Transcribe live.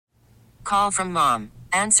Call from mom.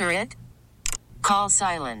 Answer it. Call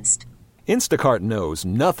silenced. Instacart knows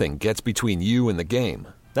nothing gets between you and the game.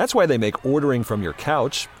 That's why they make ordering from your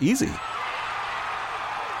couch easy.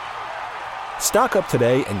 Stock up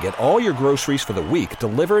today and get all your groceries for the week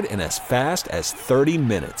delivered in as fast as 30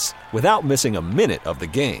 minutes without missing a minute of the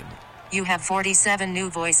game. You have 47 new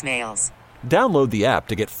voicemails. Download the app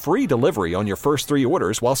to get free delivery on your first 3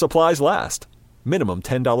 orders while supplies last. Minimum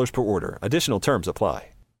 $10 per order. Additional terms apply.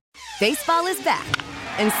 Baseball is back,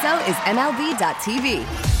 and so is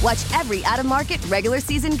MLB.tv. Watch every out-of-market regular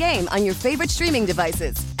season game on your favorite streaming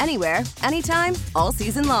devices, anywhere, anytime, all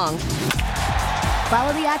season long.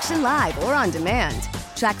 Follow the action live or on demand.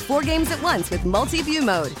 Track 4 games at once with multi-view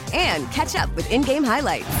mode and catch up with in-game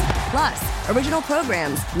highlights. Plus, original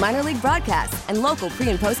programs, minor league broadcasts, and local pre-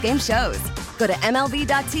 and post-game shows. Go to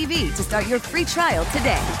MLB.tv to start your free trial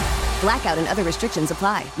today. Blackout and other restrictions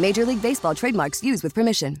apply. Major League Baseball trademarks used with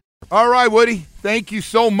permission. All right, Woody, thank you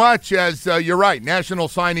so much. As you're right, National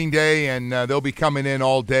Signing Day, and they'll be coming in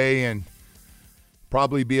all day and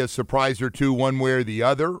probably be a surprise or two one way or the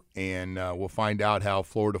other. And we'll find out how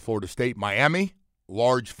Florida State, Miami,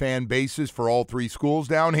 large fan bases for all 3 schools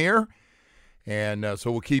down here. And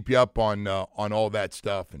so we'll keep you up on all that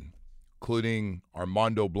stuff, including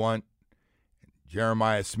Armando Blunt,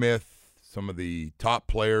 Jeremiah Smith, some of the top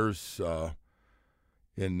players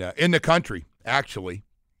in the country, actually,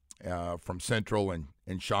 from Central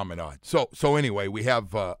and Chaminade. So anyway, we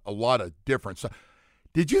have a lot of different stuff.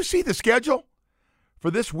 Did you see the schedule for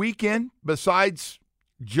this weekend besides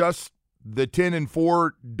just the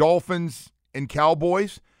 10-4 Dolphins and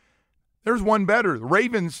Cowboys? There's one better. The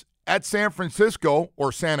Ravens at San Francisco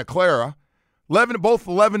or Santa Clara, both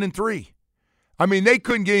 11-3. I mean, they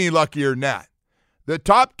couldn't get any luckier than that. The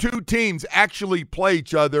top 2 teams actually play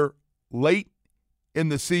each other late in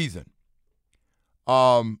the season.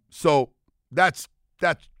 So that's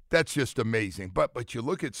just amazing. But you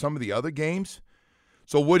look at some of the other games.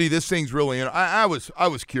 So Woody, this thing's really. I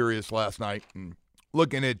was curious last night and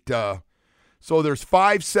looking at. So there's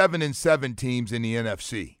 5, 7, and 7 teams in the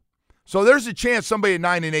NFC. So there's a chance somebody at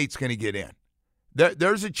 9 and 8 is going to get in.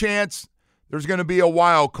 There's a chance there's going to be a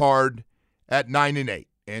wild card at 9 and 8.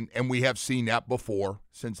 And we have seen that before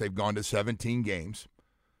since they've gone to 17 games.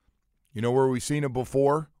 You know where we've seen it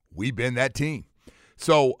before? We've been that team.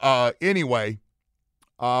 So anyway,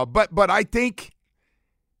 but I think,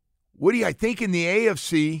 Woody, I think in the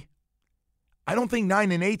AFC, I don't think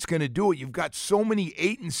 9 and 8 is going to do it. You've got so many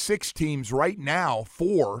 8 and 6 teams right now,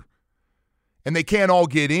 4, and they can't all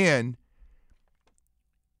get in.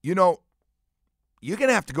 You know, you're going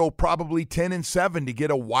to have to go probably 10 and 7 to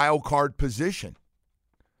get a wild card position.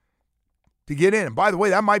 To get in. And by the way,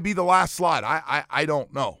 that might be the last slot. I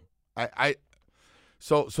don't know.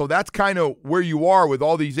 So that's kind of where you are with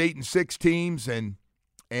all these 8 and 6 teams,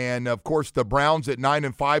 and of course the Browns at 9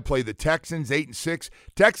 and 5 play the Texans 8 and 6.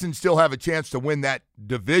 Texans still have a chance to win that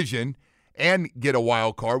division and get a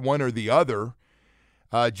wild card, one or the other.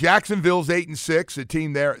 Jacksonville's 8 and 6, a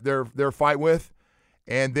team they're fight with,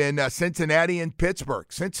 and then Cincinnati and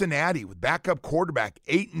Pittsburgh. Cincinnati with backup quarterback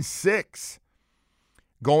 8 and 6.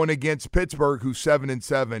 Going against Pittsburgh, who's 7 and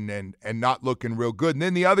 7 and not looking real good. And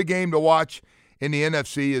then the other game to watch in the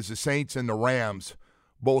NFC is the Saints and the Rams,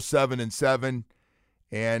 both 7 and 7,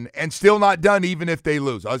 and still not done even if they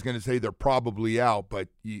lose. I was going to say they're probably out, but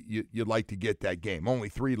you'd like to get that game. Only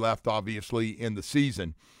 3 left, obviously, in the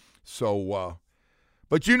season. So,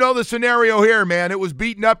 but you know the scenario here, man. It was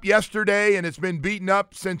beaten up yesterday, and it's been beaten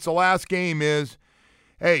up since the last game is,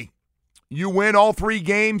 hey, you win all 3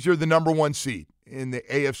 games, you're the number 1 seed in the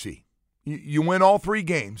AFC. You win all 3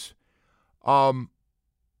 games. And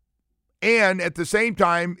at the same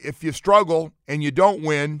time, if you struggle and you don't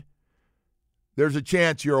win, there's a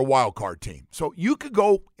chance you're a wild card team. So you could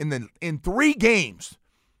go in 3 games,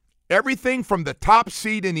 everything from the top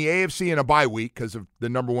seed in the AFC in a bye week, because the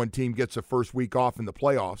number 1 team gets the first week off in the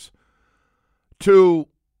playoffs, to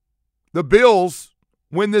the Bills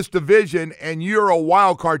win this division and you're a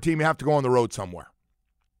wild card team, you have to go on the road somewhere.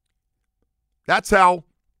 That's how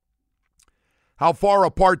far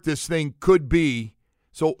apart this thing could be.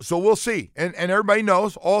 So we'll see. And everybody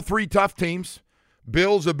knows all 3 tough teams.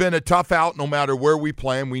 Bills have been a tough out no matter where we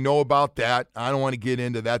play them. We know about that. I don't want to get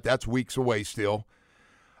into that. That's weeks away still.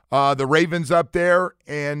 The Ravens up there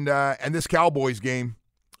and this Cowboys game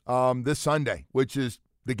this Sunday, which is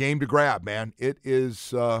the game to grab, man. It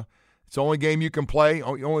is it's the only game you can play.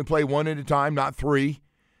 You only play 1 at a time, not 3.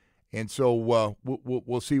 And so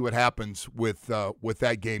we'll see what happens with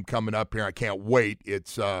that game coming up here. I can't wait.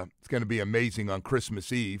 It's going to be amazing on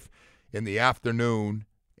Christmas Eve in the afternoon,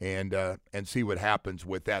 and see what happens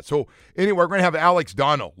with that. So anyway, we're going to have Alex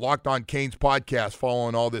Donno, Locked on Canes podcast,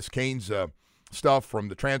 following all this Canes stuff from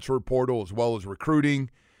the transfer portal as well as recruiting,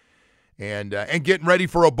 and getting ready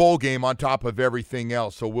for a bowl game on top of everything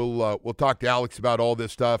else. So we'll talk to Alex about all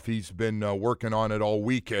this stuff. He's been working on it all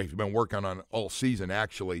week. He's been working on it all season,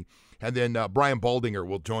 actually. And then Brian Baldinger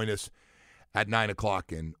will join us at 9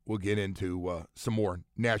 o'clock, and we'll get into some more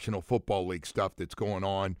National Football League stuff that's going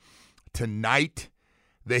on tonight.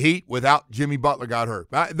 The Heat, without Jimmy Butler, got hurt.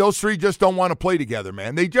 Those three just don't want to play together,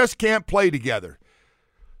 man. They just can't play together.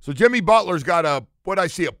 So Jimmy Butler's got a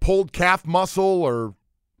pulled calf muscle,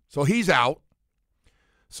 so he's out.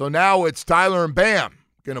 So now it's Tyler and Bam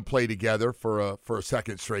going to play together for a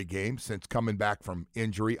second straight game since coming back from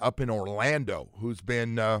injury up in Orlando, who's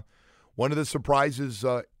been one of the surprises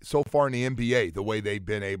so far in the NBA, the way they've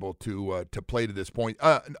been able to play to this point.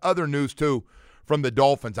 Other news, too, from the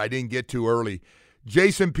Dolphins I didn't get to early.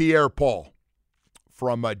 Jason Pierre-Paul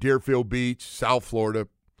from Deerfield Beach, South Florida,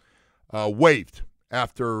 waived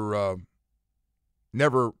after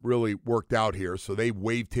never really worked out here, so they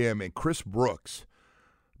waived him. And Chris Brooks,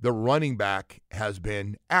 the running back, has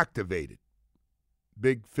been activated.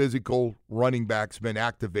 Big physical running back's been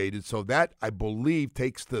activated, so that, I believe,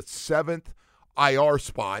 takes the 7th IR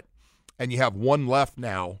spot, and you have one left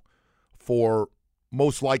now for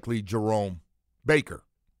most likely Jerome Baker.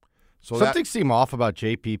 So something seemed off about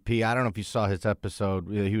JPP. I don't know if you saw his episode.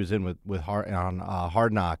 He was in with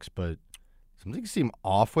Hard Knocks, but something seemed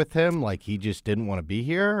off with him. Like he just didn't want to be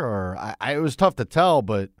here, or it was tough to tell.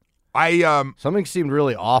 But something seemed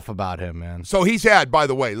really off about him, man. So he's had, by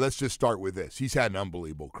the way, let's just start with this. He's had an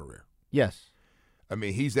unbelievable career. Yes, I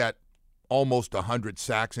mean he's at almost 100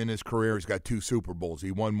 sacks in his career. He's got 2 Super Bowls. He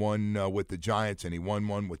won one with the Giants, and he won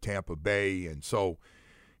one with Tampa Bay, and so.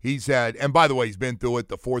 He's had, and by the way, he's been through it,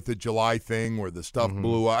 the 4th of July thing where the stuff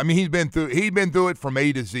blew up. I mean, he's been through it from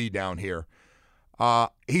A to Z down here.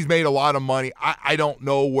 He's made a lot of money. I don't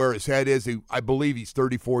know where his head is. I believe he's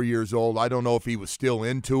 34 years old. I don't know if he was still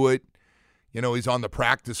into it. You know, he's on the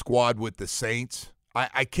practice squad with the Saints.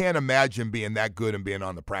 I can't imagine being that good and being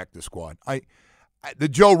on the practice squad. The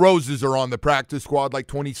Joe Roses are on the practice squad like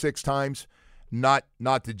 26 times, not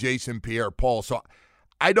the Jason Pierre-Paul. So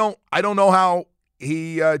I don't know how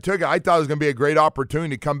he took it. I thought it was going to be a great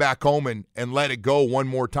opportunity to come back home and let it go one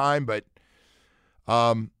more time. But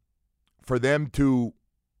for them to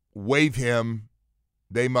waive him,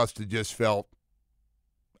 they must have just felt,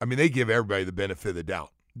 I mean, they give everybody the benefit of the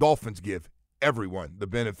doubt. Dolphins give everyone the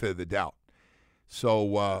benefit of the doubt.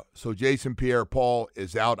 So Jason Pierre-Paul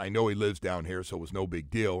is out. I know he lives down here, so it was no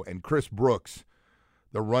big deal. And Chris Brooks,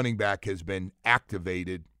 the running back, has been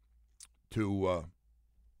activated to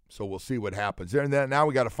so we'll see what happens there. And then now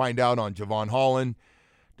we got to find out on Javon Holland,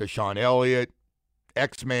 Deshaun Elliott,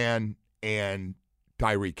 X-Man, and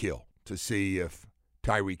Tyreek Hill to see if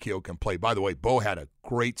Tyreek Hill can play. By the way, Bo had a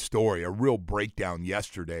great story, a real breakdown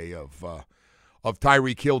yesterday of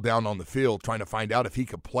Tyreek Hill down on the field trying to find out if he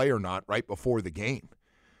could play or not right before the game,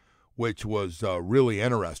 which was really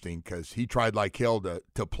interesting because he tried like hell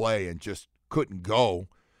to play and just couldn't go.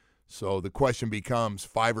 So the question becomes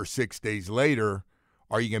 5 or 6 days later,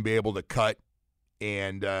 are you going to be able to cut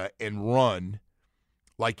and run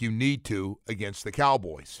like you need to against the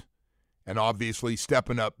Cowboys? And obviously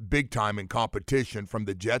stepping up big time in competition from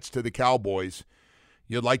the Jets to the Cowboys,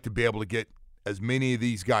 you'd like to be able to get as many of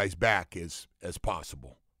these guys back as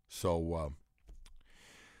possible. So it'll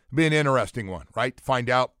be an interesting one, right? To find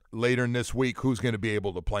out later in this week who's going to be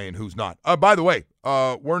able to play and who's not. By the way,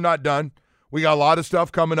 we're not done. We got a lot of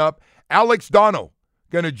stuff coming up. Alex Donno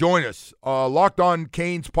going to join us. Locked on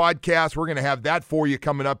Canes podcast. We're going to have that for you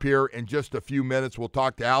coming up here in just a few minutes. We'll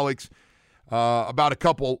talk to Alex about a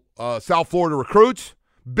couple South Florida recruits,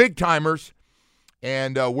 big-timers,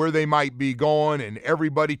 and where they might be going, and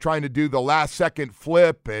everybody trying to do the last-second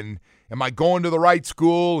flip, and am I going to the right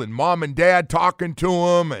school, and mom and dad talking to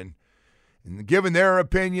them, and giving their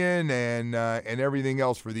opinion, and everything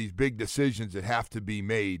else for these big decisions that have to be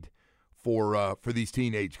made for these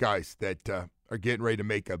teenage guys that are getting ready to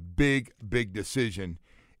make a big, big decision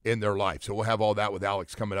in their life. So we'll have all that with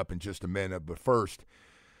Alex coming up in just a minute. But first,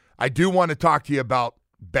 I do want to talk to you about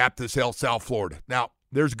Baptist Health South Florida. Now,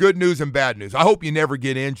 there's good news and bad news. I hope you never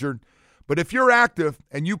get injured. But if you're active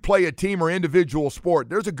and you play a team or individual sport,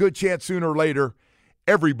 there's a good chance sooner or later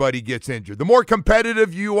everybody gets injured. The more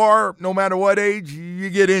competitive you are, no matter what age, you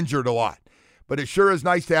get injured a lot. But it sure is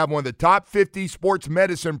nice to have one of the top 50 sports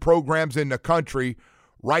medicine programs in the country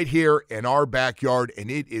right here in our backyard,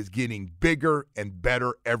 and it is getting bigger and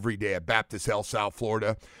better every day at Baptist Health South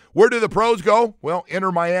Florida. Where do the pros go? Well,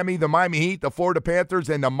 enter Miami, the Miami Heat, the Florida Panthers,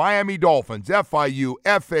 and the Miami Dolphins, FIU,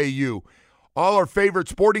 FAU. All our favorite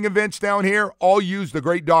sporting events down here all use the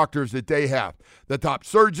great doctors that they have. The top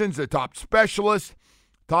surgeons, the top specialists,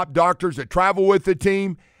 top doctors that travel with the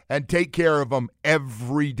team and take care of them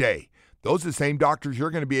every day. Those are the same doctors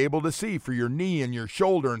you're going to be able to see for your knee and your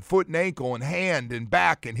shoulder and foot and ankle and hand and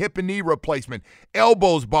back and hip and knee replacement.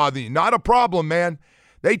 Elbows bothering you, not a problem, man.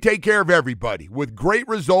 They take care of everybody with great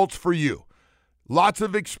results for you. Lots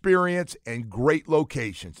of experience and great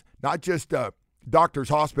locations. Not just Doctors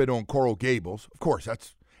Hospital in Coral Gables. Of course,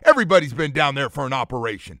 everybody's been down there for an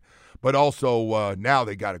operation. But also now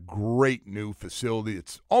they got a great new facility.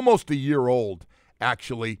 It's almost a year old,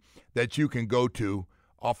 actually, that you can go to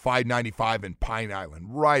off 595 in Pine Island.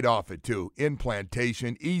 Right off it, too. In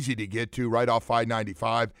Plantation, easy to get to, right off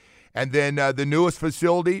 595. And then the newest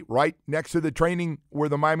facility right next to the training where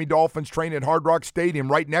the Miami Dolphins train at Hard Rock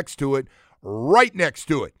Stadium, right next to it.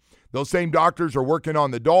 Those same doctors are working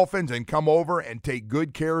on the Dolphins and come over and take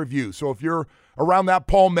good care of you. So if you're around that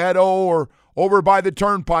Palmetto or over by the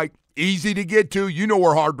Turnpike, easy to get to. You know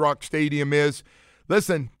where Hard Rock Stadium is.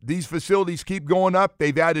 Listen, these facilities keep going up.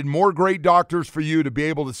 They've added more great doctors for you to be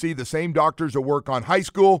able to see the same doctors that work on high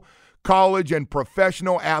school, college, and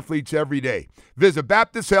professional athletes every day. Visit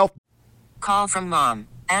Baptist Health. Call from mom.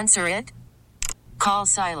 Answer it. Call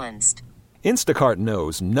silenced. Instacart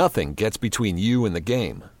knows nothing gets between you and the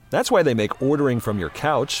game. That's why they make ordering from your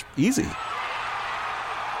couch easy.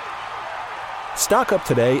 Stock up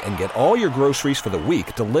today and get all your groceries for the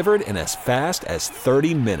week delivered in as fast as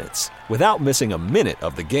 30 minutes without missing a minute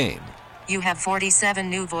of the game. You have 47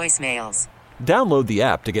 new voicemails. Download the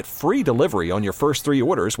app to get free delivery on your first 3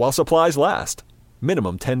 orders while supplies last.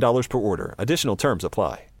 Minimum $10 per order. Additional terms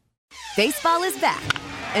apply. Baseball is back,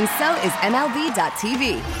 and so is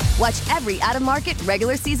MLB.tv. Watch every out-of-market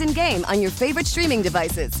regular season game on your favorite streaming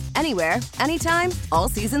devices, anywhere, anytime, all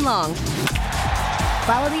season long.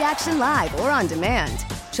 Follow the action live or on demand.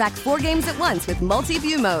 Track 4 games at once with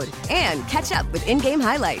multi-view mode and catch up with in-game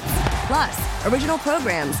highlights. Plus, original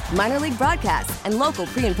programs, minor league broadcasts, and local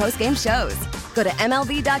pre- and post-game shows. Go to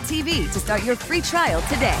MLB.tv to start your free trial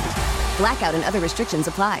today. Blackout and other restrictions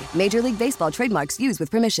apply. Major League Baseball trademarks used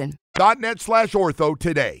with permission. .net/ortho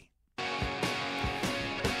today.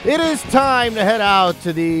 It is time to head out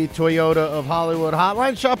to the Toyota of Hollywood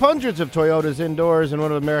hotline. Shop hundreds of Toyotas indoors in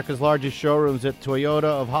one of America's largest showrooms at Toyota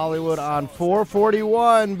of Hollywood on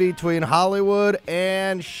 441 between Hollywood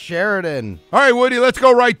and Sheridan. All right, Woody, let's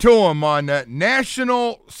go right to him on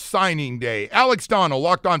National Signing Day. Alex Donno,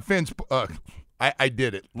 Locked on Fins. I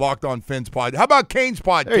did it. Locked on Fins pod. How about Kane's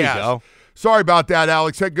podcast? There you go. Sorry about that,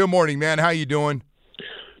 Alex. Hey, good morning, man. How you doing?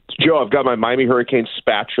 Joe, I've got my Miami Hurricanes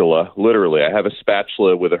spatula, literally. I have a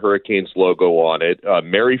spatula with a Hurricanes logo on it.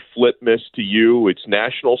 Merry Flipmas to you. It's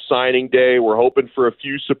National Signing Day. We're hoping for a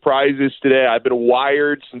few surprises today. I've been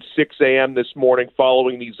wired since 6 a.m. this morning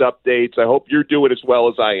following these updates. I hope you're doing as well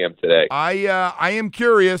as I am today. I am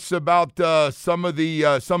curious about some of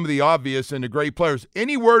the obvious and the great players.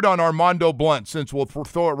 Any word on Armando Blunt, since we'll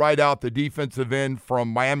throw it right out, the defensive end from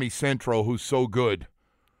Miami Central, who's so good?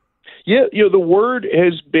 Yeah, the word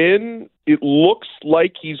has been, it looks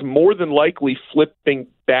like he's more than likely flipping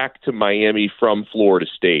back to Miami from Florida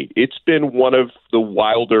State. It's been one of the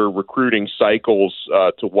wilder recruiting cycles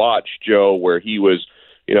to watch, Joe, where he was,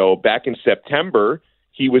 back in September,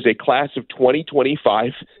 he was a class of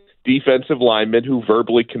 2025 defensive lineman who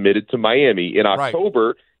verbally committed to Miami. In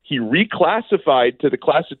October, he reclassified to the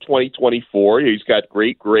class of 2024. He's got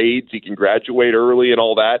great grades. He can graduate early and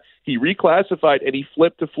all that. He reclassified and he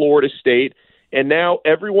flipped to Florida State. And now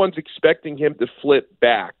everyone's expecting him to flip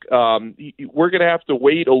back. We're going to have to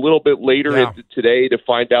wait a little bit later today to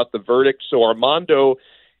find out the verdict. So Armando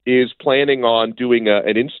is planning on doing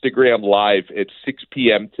an Instagram Live at 6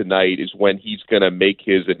 p.m. tonight is when he's going to make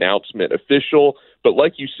his announcement official. But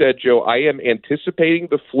like you said, Joe, I am anticipating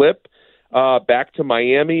the flip back to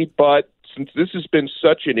Miami, but since this has been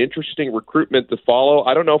such an interesting recruitment to follow,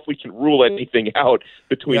 I don't know if we can rule anything out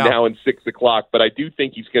between now and 6 o'clock, but I do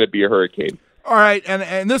think he's going to be a Hurricane. All right,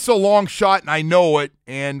 and this is a long shot, and I know it,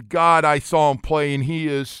 and God, I saw him play, and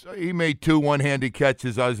he made 2 one-handed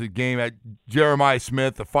catches out of the game at Jeremiah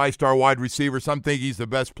Smith, a 5-star wide receiver. Some think he's the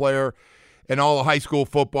best player in all of high school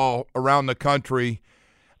football around the country.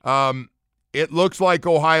 It looks like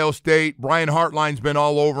Ohio State. Brian Hartline's been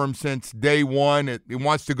all over him since day one. He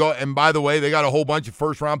wants to go. And by the way, they got a whole bunch of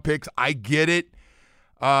first-round picks. I get it.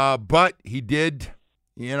 But he did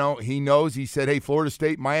You know, he knows. He said, hey, Florida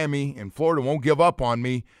State, Miami, and Florida won't give up on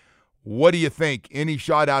me. What do you think? Any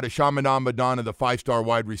shot out of Chaminade Madonna, the 5-star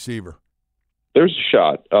wide receiver? There's a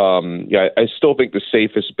shot. I still think the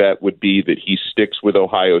safest bet would be that he sticks with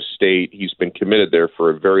Ohio State. He's been committed there for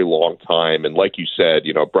a very long time. And like you said,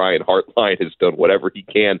 Brian Hartline has done whatever he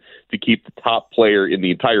can to keep the top player in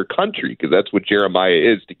the entire country, because that's what Jeremiah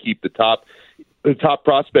is, to keep the top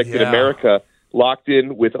prospect in America locked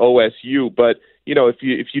in with OSU. But,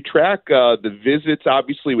 if you track the visits,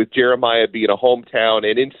 obviously with Jeremiah being a hometown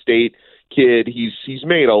and in-state kid, he's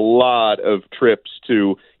made a lot of trips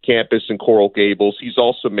to campus in Coral Gables. He's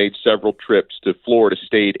also made several trips to Florida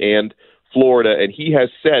State and Florida, and he has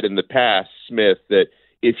said in the past, Smith, that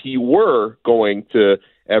if he were going to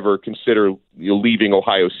ever consider leaving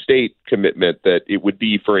Ohio State commitment, that it would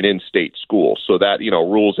be for an in-state school. So that,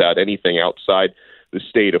 rules out anything outside the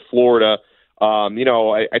state of Florida.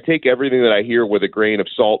 I take everything that I hear with a grain of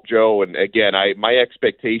salt, Joe. And again, my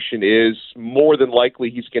expectation is more than likely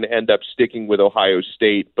he's going to end up sticking with Ohio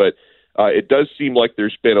State. But it does seem like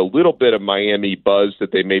there's been a little bit of Miami buzz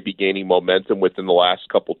that they may be gaining momentum within the last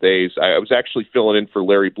couple days. I was actually filling in for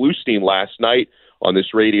Larry Bluestein last night on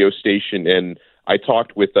this radio station, and I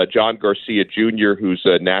talked with John Garcia Jr., who's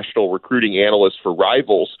a national recruiting analyst for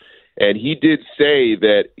Rivals. And he did say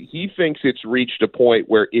that he thinks it's reached a point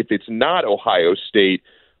where if it's not Ohio State,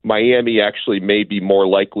 Miami actually may be more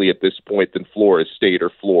likely at this point than Florida State or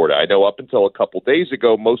Florida. I know up until a couple days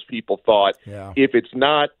ago, most people thought if it's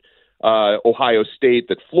not Ohio State,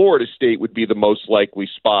 that Florida State would be the most likely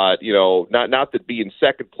spot. Not that being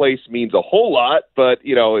second place means a whole lot, but,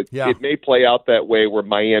 it may play out that way where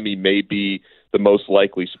Miami may be the most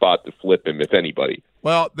likely spot to flip him, if anybody.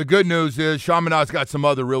 Well, the good news is Chaminade's got some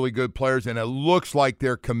other really good players, and it looks like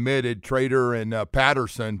they're committed. Trader and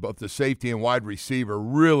Patterson, both the safety and wide receiver,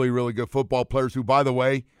 really, really good football players who, by the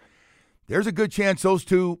way, there's a good chance those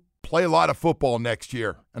two play a lot of football next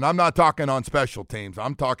year. And I'm not talking on special teams.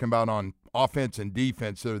 I'm talking about on offense and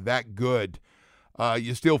defense. They're that good.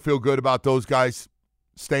 You still feel good about those guys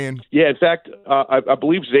staying? Yeah, in fact, I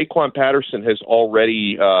believe Zaquan Patterson has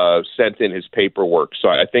already sent in his paperwork, so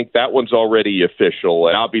I think that one's already official.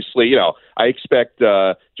 And obviously, I expect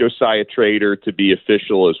Josiah Trader to be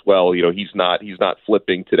official as well. He's not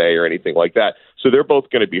flipping today or anything like that. So they're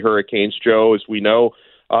both going to be Hurricanes, Joe, as we know.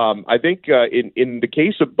 I think in the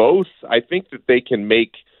case of both, I think that they can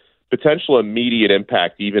make potential immediate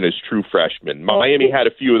impact even as true freshmen. Miami had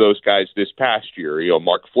a few of those guys this past year.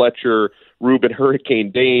 Mark Fletcher, Ruben Hurricane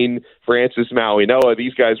Dane, Francis Maui-Noah.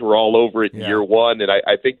 These guys were all over it in year one, and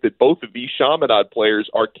I think that both of these Chaminade players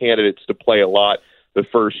are candidates to play a lot the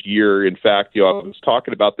first year. In fact, I was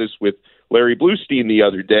talking about this with Larry Bluestein the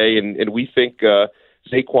other day, and we think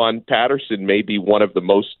Zaquan Patterson may be one of the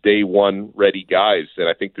most day one ready guys. And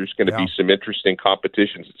I think there's going to be some interesting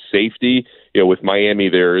competitions at safety. With Miami,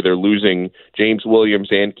 they're losing James Williams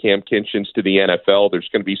and Cam Kinchins to the NFL. There's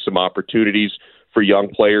going to be some opportunities for young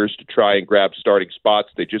players to try and grab starting spots.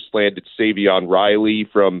 They just landed Savion Riley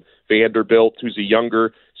from Vanderbilt, who's a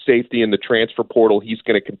younger safety in the transfer portal. He's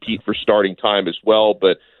going to compete for starting time as well.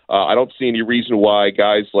 But I don't see any reason why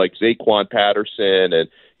guys like Zaquan Patterson and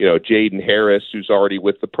Jaden Harris, who's already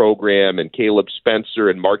with the program, and Caleb Spencer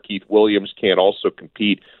and Markeith Williams can't also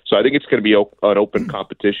compete. So I think it's going to be an open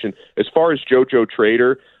competition. As far as JoJo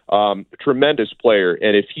Trader, tremendous player.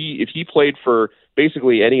 And if he played for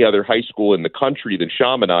basically any other high school in the country than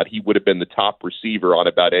Chaminade, he would have been the top receiver on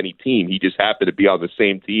about any team. He just happened to be on the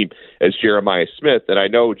same team as Jeremiah Smith. And I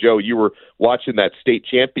know, Joe, you were watching that state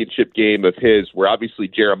championship game of his where obviously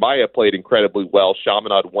Jeremiah played incredibly well.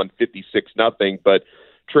 Chaminade won 56-0, but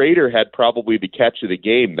Trader had probably the catch of the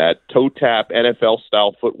game, that toe tap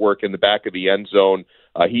NFL-style footwork in the back of the end zone.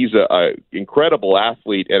 He's an incredible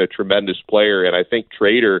athlete and a tremendous player, and I think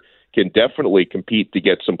Trader can definitely compete to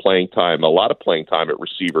get some playing time, a lot of playing time at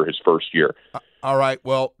receiver his first year. All right,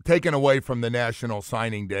 well, taken away from the National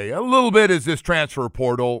Signing Day, a little bit is this transfer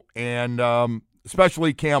portal, and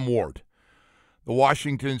especially Cam Ward, the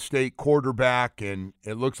Washington State quarterback, and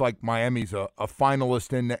it looks like Miami's a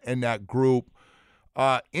finalist in that group.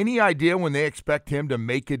 Any idea when they expect him to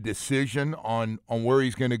make a decision on where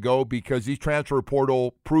he's going to go? Because these transfer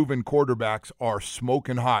portal proven quarterbacks are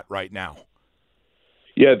smoking hot right now.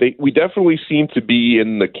 Yeah, we definitely seem to be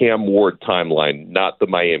in the Cam Ward timeline, not the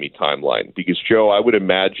Miami timeline. Because, Joe, I would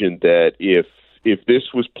imagine that if this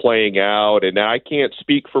was playing out, and I can't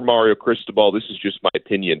speak for Mario Cristobal, this is just my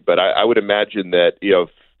opinion, but I would imagine that if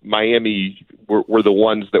Miami were the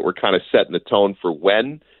ones that were kind of setting the tone for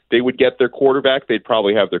when they would get their quarterback, they'd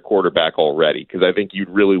probably have their quarterback already, because I think you'd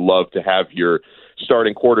really love to have your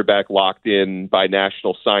starting quarterback locked in by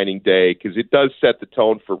National Signing Day, because it does set the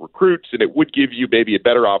tone for recruits, and it would give you maybe a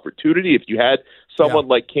better opportunity. If you had someone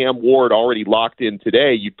like Cam Ward already locked in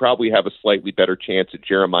today, you'd probably have a slightly better chance at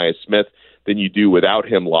Jeremiah Smith than you do without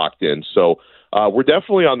him locked in. So we're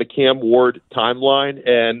definitely on the Cam Ward timeline.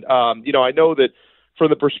 And, I know that from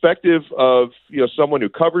the perspective of, someone who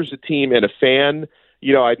covers the team and a fan,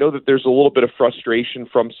 I know that there's a little bit of frustration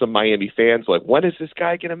from some Miami fans. Like, when is this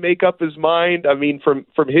guy going to make up his mind? I mean, from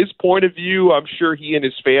his point of view, I'm sure he and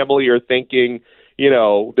his family are thinking,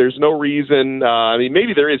 there's no reason.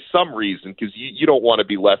 Maybe there is some reason, because you don't want to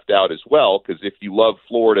be left out as well, because if you love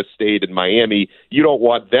Florida State and Miami, you don't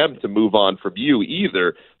want them to move on from you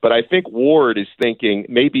either. But I think Ward is thinking,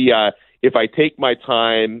 maybe if I take my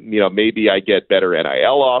time, maybe I get better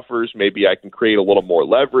NIL offers, maybe I can create a little more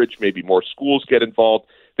leverage, maybe more schools get involved.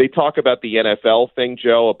 They talk about the NFL thing,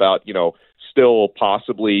 Joe, about, still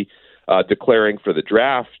possibly declaring for the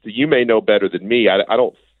draft. You may know better than me.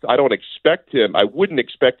 I don't expect him. I wouldn't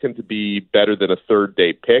expect him to be better than a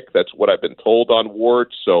third-day pick. That's what I've been told on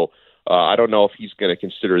Ward. So I don't know if he's going to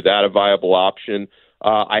consider that a viable option.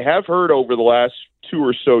 I have heard over the last 2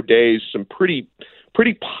 or so days some pretty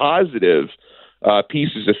positive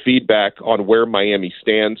pieces of feedback on where Miami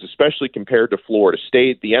stands, especially compared to Florida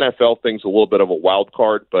State. The NFL thing's a little bit of a wild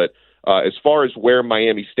card, but as far as where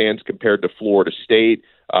Miami stands compared to Florida State,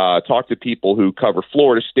 talk to people who cover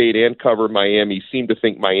Florida State and cover Miami, seem to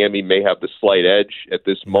think Miami may have the slight edge at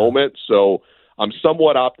this moment. So I'm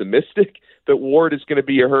somewhat optimistic that Ward is going to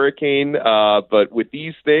be a Hurricane. But with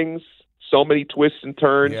these things, so many twists and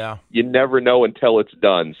turns, you never know until it's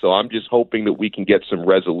done. So I'm just hoping that we can get some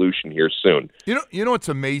resolution here soon. You know what's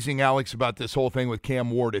amazing, Alex, about this whole thing with Cam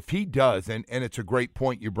Ward? If he does, and it's a great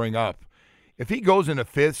point you bring up, if he goes in the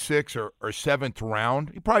 5th, 6th, or 7th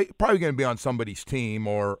round, he's probably going to be on somebody's team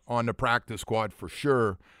or on the practice squad for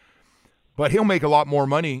sure. But he'll make a lot more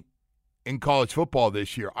money in college football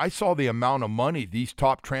this year. I saw the amount of money these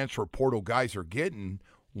top transfer portal guys are getting,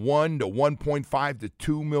 $1 to $1.5 to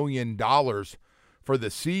 $2 million for the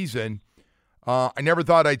season. I never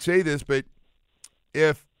thought I'd say this, but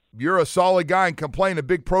if you're a solid guy and can play and a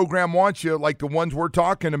big program wants you, like the ones we're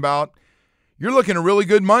talking about, you're looking at really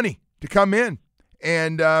good money to come in,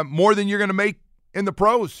 and more than you're going to make in the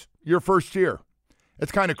pros your first year.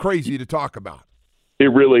 It's kind of crazy to talk about. It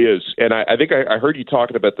really is. And I think I heard you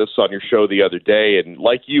talking about this on your show the other day, and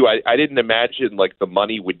like you, I didn't imagine like the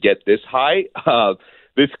money would get this high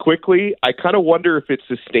this quickly. I kind of wonder if it's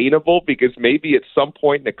sustainable, because maybe at some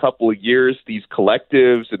point in a couple of years, these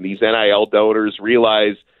collectives and these NIL donors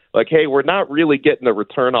realize, like, hey, we're not really getting a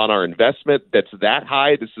return on our investment that's that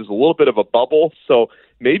high. This is a little bit of a bubble. So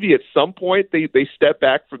maybe at some point they step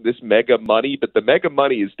back from this mega money, but the mega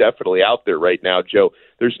money is definitely out there right now, Joe.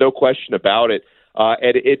 There's no question about it.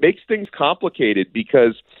 And it makes things complicated,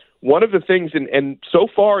 because one of the things, and so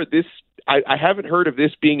far this, I haven't heard of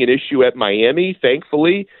this being an issue at Miami,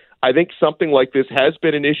 thankfully. I think something like this has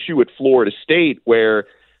been an issue at Florida State, where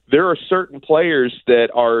there are certain players that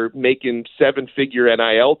are making 7-figure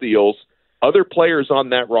NIL deals. Other players on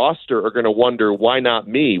that roster are going to wonder, why not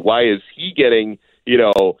me? Why is he getting,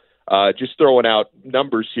 just throwing out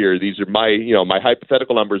numbers here. These are my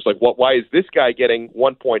hypothetical numbers. Like, why is this guy getting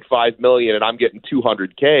 $1.5 million and I'm getting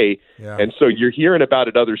 $200K? Yeah. And so you're hearing about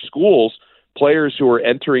at other schools, players who are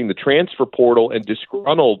entering the transfer portal and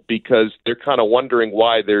disgruntled because they're kind of wondering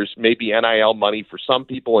why there's maybe NIL money for some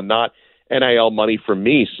people and not NIL money for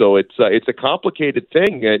me. So it's a complicated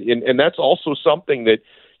thing, and that's also something that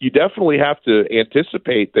you definitely have to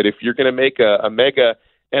anticipate, that if you're going to make a mega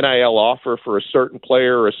NIL offer for a certain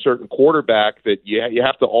player or a certain quarterback, that you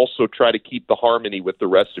have to also try to keep the harmony with the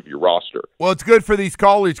rest of your roster. Well, it's good for these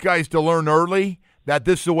college guys to learn early that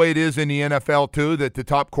this is the way it is in the NFL too, that the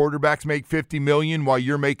top quarterbacks make $50 million while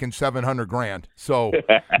you're making $700,000. So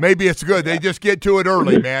maybe it's good. They just get to it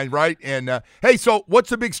early, man, right? And hey, so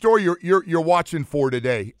what's the big story you're watching for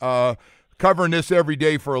today? Covering this every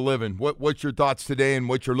day for a living. What's your thoughts today and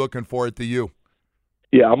what you're looking for at the U?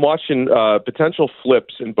 Yeah, I'm watching potential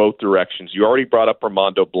flips in both directions. You already brought up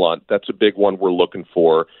Armando Blunt. That's a big one we're looking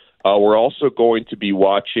for. We're also going to be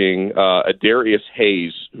watching Adarius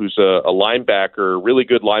Hayes, who's a linebacker, really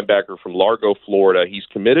good linebacker from Largo, Florida. He's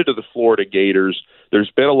committed to the Florida Gators.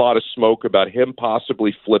 There's been a lot of smoke about him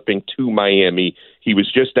possibly flipping to Miami. He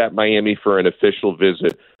was just at Miami for an official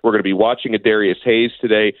visit. We're going to be watching Adarius Hayes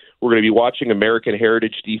today. We're going to be watching American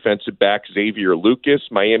Heritage defensive back Xavier Lucas.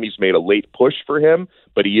 Miami's made a late push for him,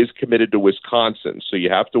 but he is committed to Wisconsin, so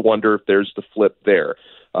you have to wonder if there's the flip there.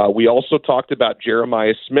 We also talked about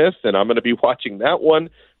Jeremiah Smith, and I'm going to be watching that one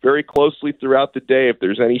very closely throughout the day. If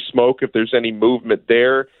there's any smoke, if there's any movement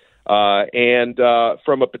there. And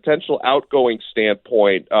from a potential outgoing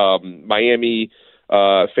standpoint, Miami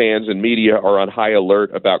fans and media are on high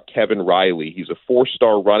alert about Kevin Riley. He's a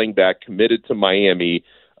 4-star running back committed to Miami,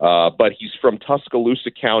 but he's from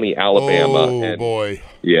Tuscaloosa County, Alabama. Oh, boy.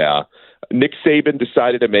 Yeah. Nick Saban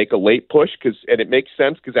decided to make a late push, and it makes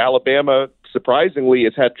sense because Alabama, surprisingly,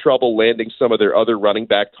 has had trouble landing some of their other running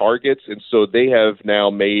back targets, and so they have now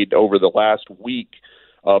made, over the last week,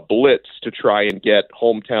 a blitz to try and get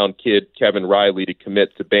hometown kid Kevin Riley to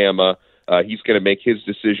commit to Bama. He's going to make his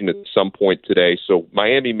decision at some point today, so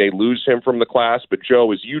Miami may lose him from the class. But,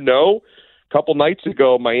 Joe, as you know, a couple nights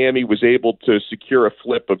ago, Miami was able to secure a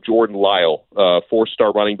flip of Jordan Lyle,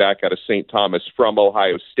 4-star running back out of St. Thomas from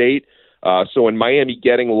Ohio State. So in Miami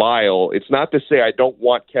getting Lyle, it's not to say I don't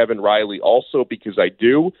want Kevin Riley also, because I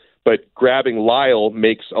do, but grabbing Lyle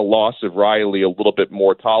makes a loss of Riley a little bit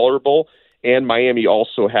more tolerable. And Miami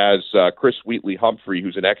also has Chris Wheatley-Humphrey,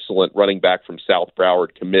 who's an excellent running back from South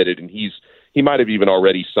Broward, committed, and he might have even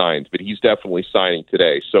already signed, but he's definitely signing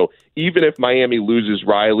today. So even if Miami loses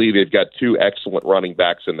Riley, they've got 2 excellent running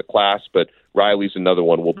backs in the class, but Riley's another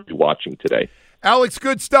one we'll be watching today. Alex,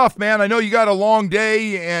 good stuff, man. I know you got a long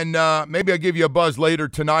day, and maybe I'll give you a buzz later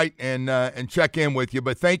tonight and check in with you.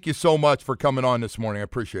 But thank you so much for coming on this morning. I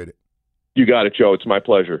appreciate it. You got it, Joe. It's my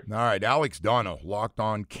pleasure. All right, Alex Donno, Locked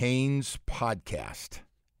On Canes podcast.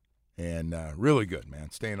 And really good,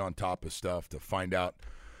 man. Staying on top of stuff to find out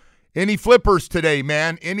any flippers today,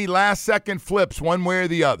 man. Any last-second flips one way or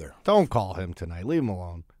the other. Don't call him tonight. Leave him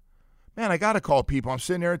alone. Man, I got to call people. I'm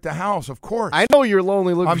sitting there at the house, of course. I know you're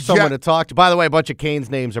lonely looking for someone to talk to. By the way, a bunch of Canes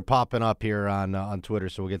names are popping up here on Twitter,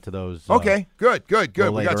 so we'll get to those. Okay, good.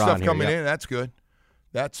 We got stuff coming here, in. That's good.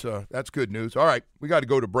 That's good news. All right, we got to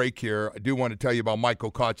go to break here. I do want to tell you about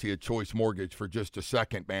Michael Kotze at Choice Mortgage for just a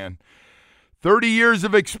second, man. 30 years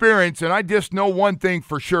of experience, and I just know one thing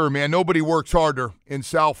for sure, man. Nobody works harder in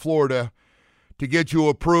South Florida to get you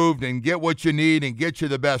approved and get what you need and get you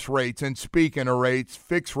the best rates. And speaking of rates,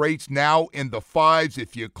 fixed rates now in the 5s.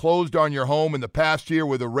 If you closed on your home in the past year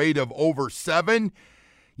with a rate of over 7,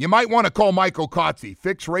 you might want to call Michael Kotze.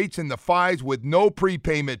 Fixed rates in the 5s with no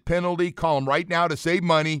prepayment penalty. Call him right now to save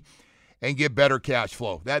money and get better cash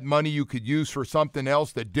flow. That money you could use for something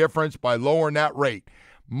else, the difference by lowering that rate.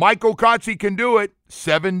 Michael Kotze can do it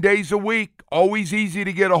 7 days a week. Always easy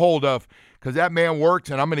to get a hold of, because that man works,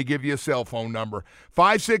 and I'm going to give you a cell phone number,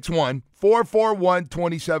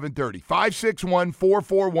 561-441-2730.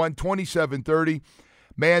 561-441-2730.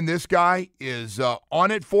 Man, this guy is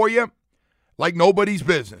on it for you like nobody's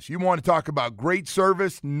business. You want to talk about great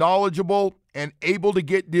service, knowledgeable, and able to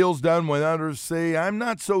get deals done when others say, I'm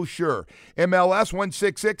not so sure. MLS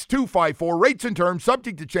 166-254, rates and terms,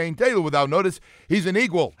 subject to change, daily without notice. He's an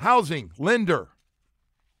equal housing lender.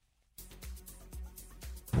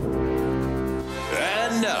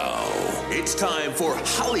 And now, it's time for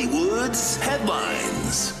Hollywood's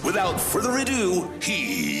headlines. Without further ado,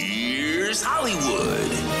 here's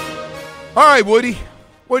Hollywood. All right, Woody,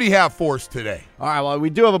 what do you have for us today? All right, well, we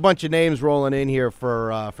do have a bunch of names rolling in here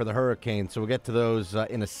for the Hurricanes, so we'll get to those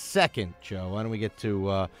in a second, Joe. Why don't we get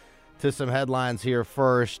to some headlines here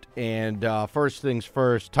first? And first things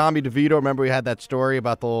first, Tommy DeVito, remember we had that story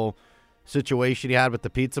about the little situation he had with the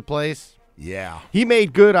pizza place? Yeah. He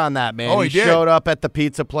made good on that, man. Oh, he did. Showed up at the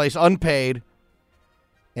pizza place unpaid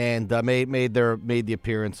and made the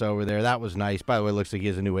appearance over there. That was nice. By the way, it looks like he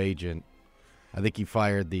has a new agent. I think he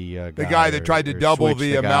fired the guy that tried to double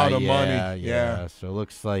the amount of money. Yeah. So it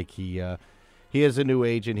looks like he has a new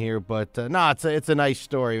agent here. But, no, it's a nice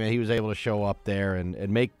story, man. He was able to show up there and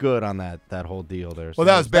make good on that whole deal there. So well,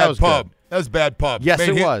 that was bad pub. Good. That was bad pub. Yes,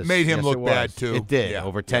 it was. Made him look bad, too. It did. Yeah.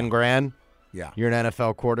 Over 10 grand? Yeah. You're an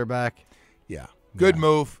NFL quarterback? Yeah. Good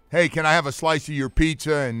move. Hey, can I have a slice of your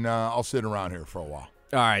pizza, and I'll sit around here for a while.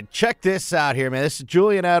 All right, check this out here, man. This is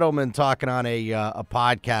Julian Edelman talking on a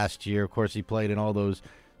podcast here. Of course, he played in all those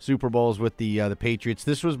Super Bowls with the Patriots.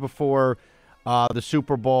 This was before the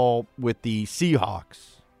Super Bowl with the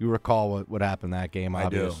Seahawks. You recall what happened that game,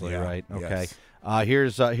 obviously, I do, yeah. right? Okay.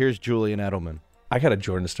 Yes. Here's Julian Edelman. I got a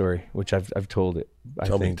Jordan story, which I've told it.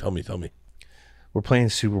 Tell me. We're playing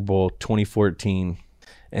Super Bowl 2014,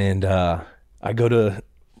 and I go to.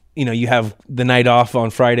 You have the night off on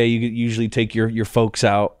Friday. You usually take your folks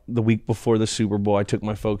out the week before the Super Bowl. I took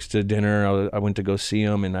my folks to dinner. I went to go see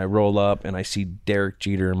them, and I roll up, and I see Derek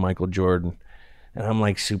Jeter and Michael Jordan. And I'm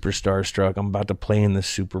like super starstruck. I'm about to play in the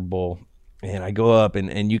Super Bowl. And I go up,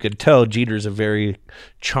 and you could tell Jeter's a very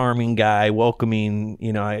charming guy, welcoming.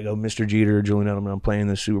 I go, Mr. Jeter, Julian Edelman, I'm playing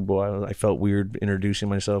the Super Bowl. I felt weird introducing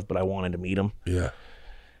myself, but I wanted to meet him. Yeah.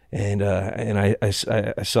 And I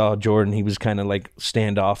saw Jordan. He was kind of like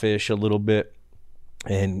standoffish a little bit.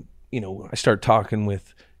 And, I start talking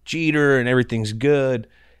with Jeter, and everything's good.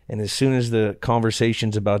 And as soon as the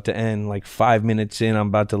conversation's about to end, like 5 minutes in, I'm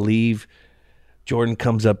about to leave, Jordan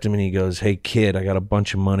comes up to me and he goes, "Hey, kid, I got a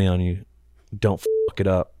bunch of money on you. Don't fuck it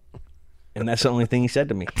up." And that's the only thing he said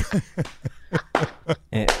to me.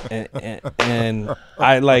 and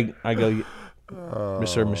I go,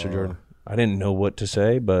 Mr. Jordan. I didn't know what to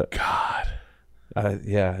say, but God,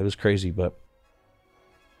 it was crazy. But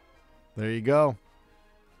there you go.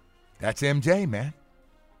 That's MJ, man.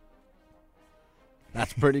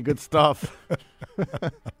 That's pretty good stuff.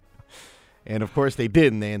 And, of course, they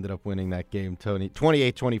did, and they ended up winning that game, Tony.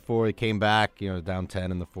 28-24, they came back, down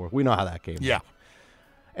 10 in the fourth. We know how that game went. Yeah.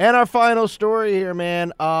 And our final story here,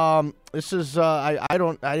 man. This is I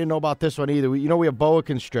didn't know about this one either. We have boa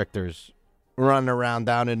constrictors running around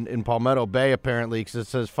down in Palmetto Bay, apparently, because it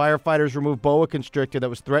says firefighters remove boa constrictor that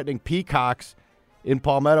was threatening peacocks in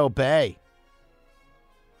Palmetto Bay.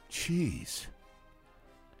 Jeez.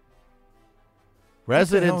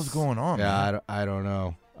 Residents, what the hell's going on, yeah, man? I don't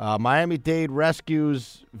know. Miami-Dade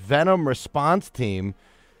Rescue's Venom Response Team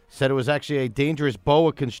said it was actually a dangerous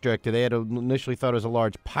boa constrictor. They had initially thought it was a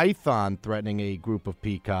large python threatening a group of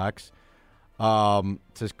peacocks. It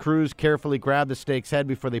says crews carefully grabbed the snake's head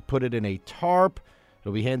before they put it in a tarp.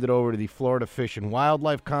 It'll be handed over to the Florida Fish and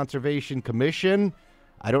Wildlife Conservation Commission.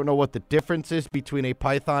 I don't know what the difference is between a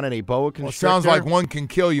python and a boa constrictor. Well, it sounds like one can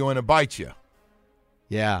kill you and it bites you.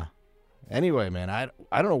 Yeah. Anyway, man, I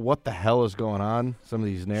don't know what the hell is going on some of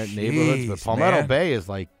these neighborhoods, but Palmetto Bay is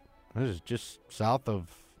this is just south of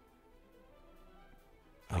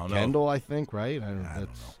Kendall, I think, right? I don't know.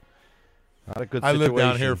 Not a good situation. I lived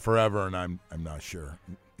down here forever, and I'm not sure.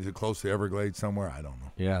 Is it close to Everglades somewhere? I don't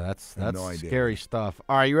know. Yeah, that's no idea. Scary stuff.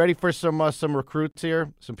 All right, you ready for some recruits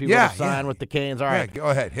here? Some people to sign with the Canes. All right,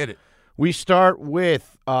 go ahead, hit it. We start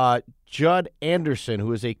with Judd Anderson,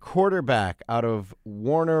 who is a quarterback out of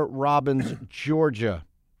Warner Robins, Georgia.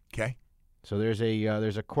 Okay. So there's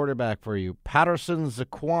a quarterback for you. Patterson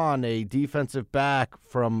Zaquan, a defensive back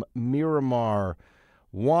from Miramar.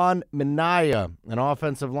 Juan Minaya, an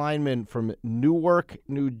offensive lineman from Newark,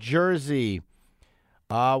 New Jersey.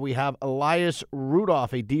 We have Elias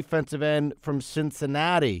Rudolph, a defensive end from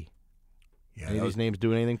Cincinnati. Yeah, Any of these names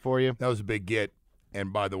do anything for you? That was a big get.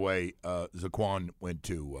 And by the way, Zaquan went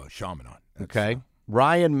to Chaminade. Okay.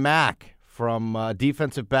 Ryan Mack from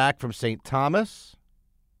defensive back from St. Thomas.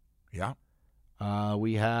 Yeah.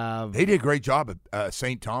 We have. They did a great job at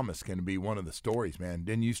St. Thomas. Going to be one of the stories, man.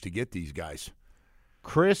 Didn't used to get these guys.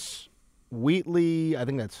 Chris Wheatley, I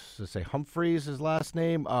think that's to say Humphreys, his last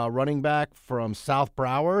name, running back from South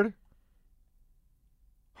Broward.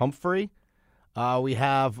 Humphrey. We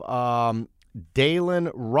have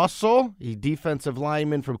Dalen Russell, a defensive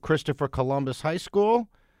lineman from Christopher Columbus High School.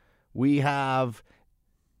 We have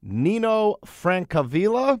Nino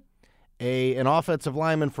Francavilla, an offensive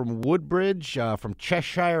lineman from Woodbridge, from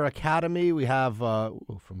Cheshire Academy. We have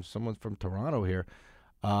from someone from Toronto here.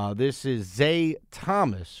 This is Zay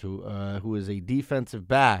Thomas, who is a defensive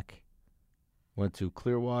back. Went to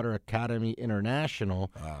Clearwater Academy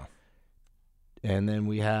International. And then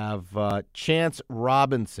we have Chance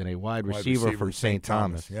Robinson, a wide receiver from St.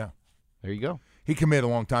 Thomas. Yeah. There you go. He committed a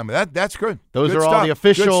long time. That's good. Those good are stuff. all the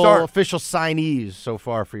official signees so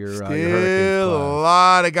far for your Hurricanes class. Still a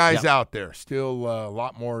lot of guys out there. Still a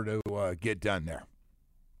lot more to get done there.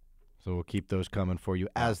 So we'll keep those coming for you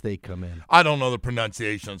as they come in. I don't know the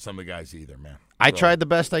pronunciation on some of the guys either, man. I tried the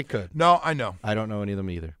best I could. No, I know. I don't know any of them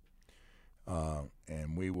either.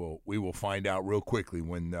 And we will find out real quickly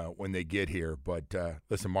when they get here. But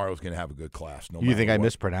listen, Mario's going to have a good class. No, you think I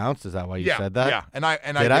mispronounced? Is that why you said that? Yeah,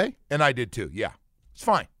 and I did too. Yeah, it's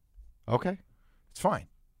fine. Okay, it's fine.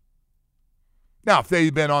 Now, if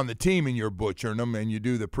they'd been on the team and you're butchering them and you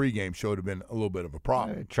do the pregame show, it would have been a little bit of a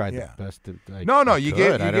problem. I tried the best. You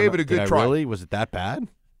gave it a good try. Really? Was it that bad?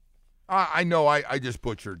 I know. I just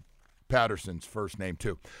butchered Patterson's first name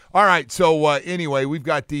too. All right. So anyway, we've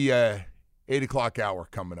got the 8 o'clock hour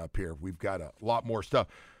coming up here. We've got a lot more stuff.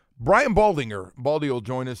 Brian Baldy will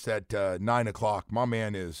join us at 9 o'clock. My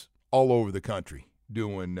man is all over the country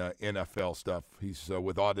doing NFL stuff. He's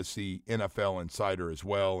with Odyssey NFL Insider as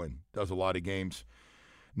well and does a lot of games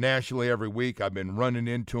nationally every week. I've been running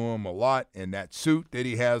into him a lot in that suit that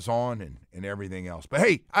he has on and everything else. But,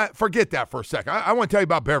 hey, forget that for a second. I want to tell you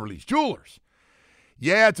about Beverly's Jewelers.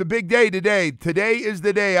 Yeah, it's a big day today. Today is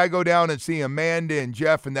the day I go down and see Amanda and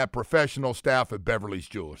Jeff and that professional staff at Beverly's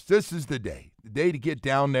Jewelers. This is the day to get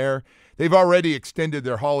down there. They've already extended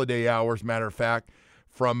their holiday hours, matter of fact,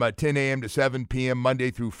 from 10 a.m. to 7 p.m. Monday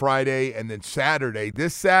through Friday, and then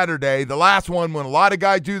this Saturday, the last one when a lot of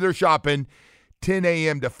guys do their shopping, 10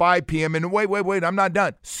 a.m. to 5 p.m. And wait, I'm not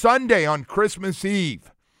done. Sunday on Christmas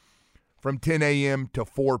Eve from 10 a.m. to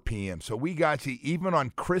 4 p.m. So we got you even on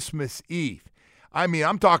Christmas Eve. I mean,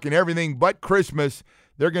 I'm talking everything but Christmas.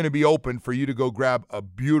 They're going to be open for you to go grab a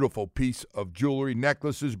beautiful piece of jewelry,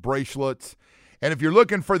 necklaces, bracelets. And if you're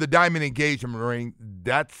looking for the diamond engagement ring,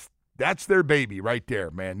 that's their baby right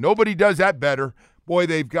there, man. Nobody does that better. Boy,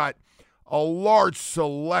 they've got a large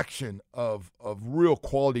selection of real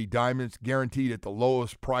quality diamonds guaranteed at the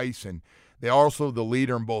lowest price. And they're also the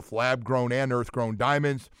leader in both lab-grown and earth-grown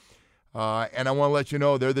diamonds. And I want to let you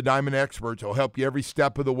know they're the diamond experts. They'll help you every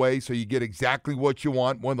step of the way so you get exactly what you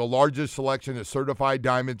want. One of the largest selection of certified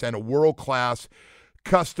diamonds and a world-class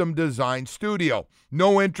custom design studio.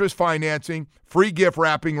 No interest financing, free gift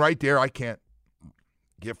wrapping right there. I can't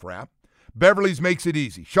gift wrap. Beverly's makes it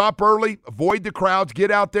easy. Shop early, avoid the crowds.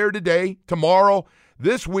 Get out there today, tomorrow,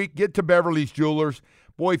 this week. Get to Beverly's Jewelers.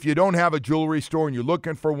 Boy, if you don't have a jewelry store and you're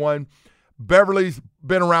looking for one, Beverly's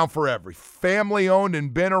been around forever. Family-owned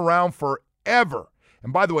and been around forever.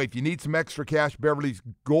 And by the way, if you need some extra cash, Beverly's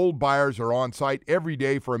gold buyers are on site every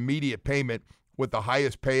day for immediate payment with the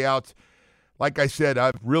highest payouts. Like I said,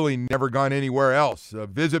 I've really never gone anywhere else.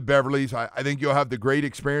 Visit Beverly's. I think you'll have the great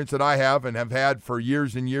experience that I have and have had for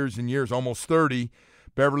years and years and years, almost 30.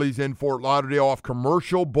 Beverly's in Fort Lauderdale off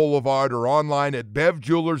Commercial Boulevard or online at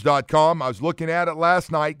bevjewelers.com. I was looking at it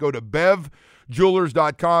last night. Go to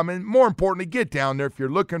bevjewelers.com. And more importantly, get down there if you're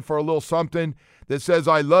looking for a little something that says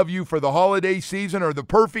I love you for the holiday season or the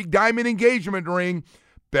perfect diamond engagement ring.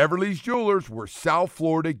 Beverly's Jewelers, where South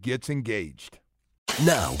Florida gets engaged.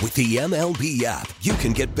 Now, with the MLB app, you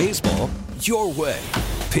can get baseball your way.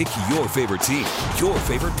 Pick your favorite team, your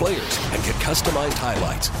favorite players, and get customized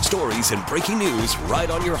highlights, stories, and breaking news right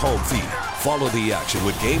on your home feed. Follow the action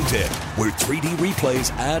with Game Day, where 3D replays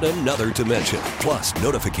add another dimension. Plus,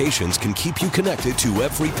 notifications can keep you connected to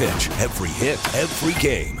every pitch, every hit, every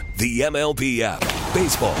game. The MLB app.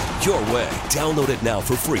 Baseball your way. Download it now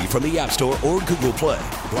for free from the App Store or Google Play.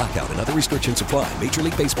 Blackout and other restrictions apply. Major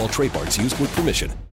League Baseball trademarks used with permission.